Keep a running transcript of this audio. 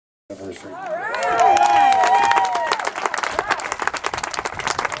anniversary.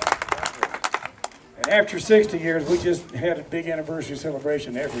 And after 60 years, we just had a big anniversary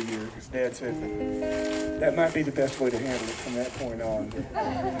celebration every year because Dad said that might be the best way to handle it from that point on.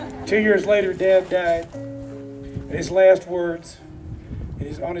 2 years later, Dad died. And his last words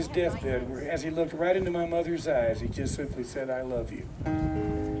on his deathbed were, as he looked right into my mother's eyes, he just simply said, "I love you."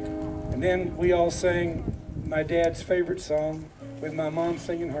 And then we all sang my dad's favorite song with my mom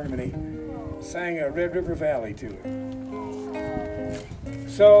singing harmony, sang Red River Valley to him.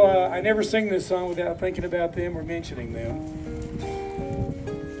 So I never sing this song without thinking about them or mentioning them.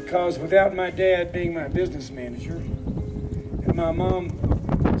 Because without my dad being my business manager and my mom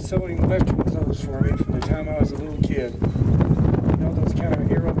sewing Western clothes for me from the time I was a little kid, you know those kind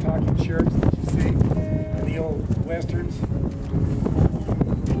of arrow talking shirts that you see in the old Westerns?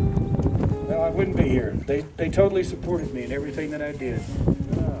 Well, I wouldn't be here. They totally supported me in everything that I did.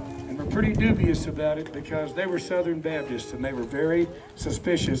 And were pretty dubious about it because they were Southern Baptists and they were very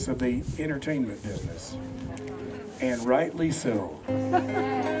suspicious of the entertainment business. And rightly so.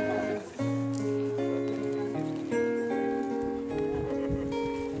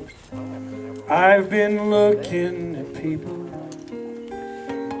 I've been looking at people,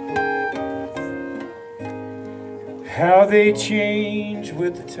 how they change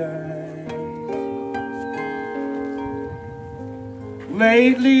with the time.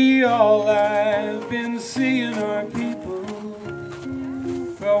 Lately all I've been seeing are people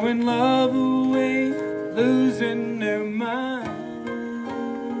throwing love away, losing their minds.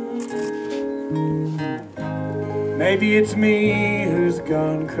 Maybe it's me who's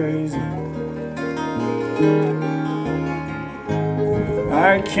gone crazy.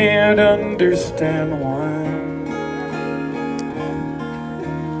 I can't understand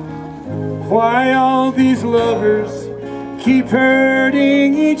why all these lovers keep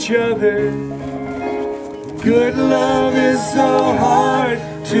hurting each other. Good love is so hard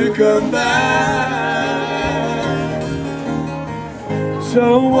to come by.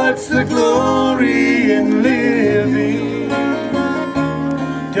 So what's the glory in living?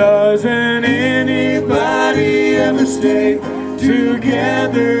 Doesn't anybody ever stay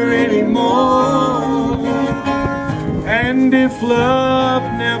together anymore? And if love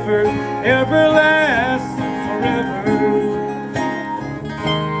never ever lasts forever,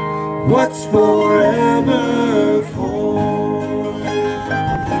 what's forever for?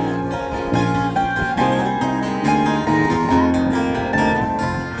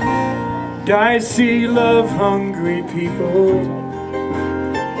 I see love-hungry people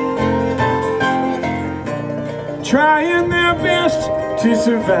trying their best to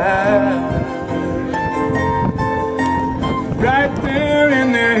survive. Right there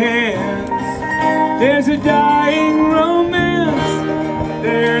in their hands, there's a dying romance.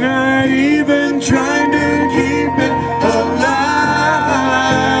 They're not even trying to keep it alive.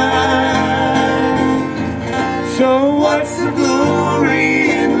 So what's the glory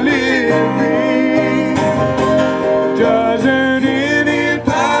in living? Doesn't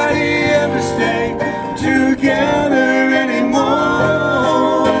anybody ever stay together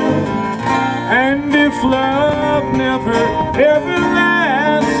anymore? And if love never ever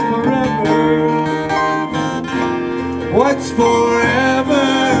lasts forever, what's forever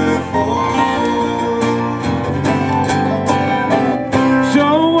for? So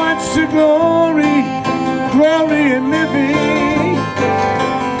what's the glory in living?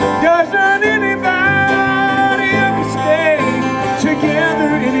 Doesn't anybody ever stay together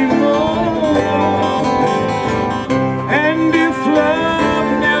anymore? And if love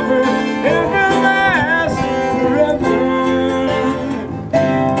never ever lasts forever,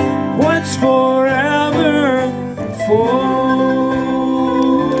 what's forever for?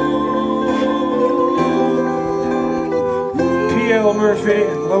 P.L. Murphey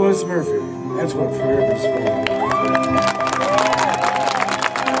and Lois Murphy. That's what forever's for.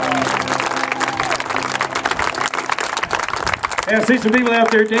 Yeah, I see some people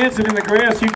out there dancing in the grass.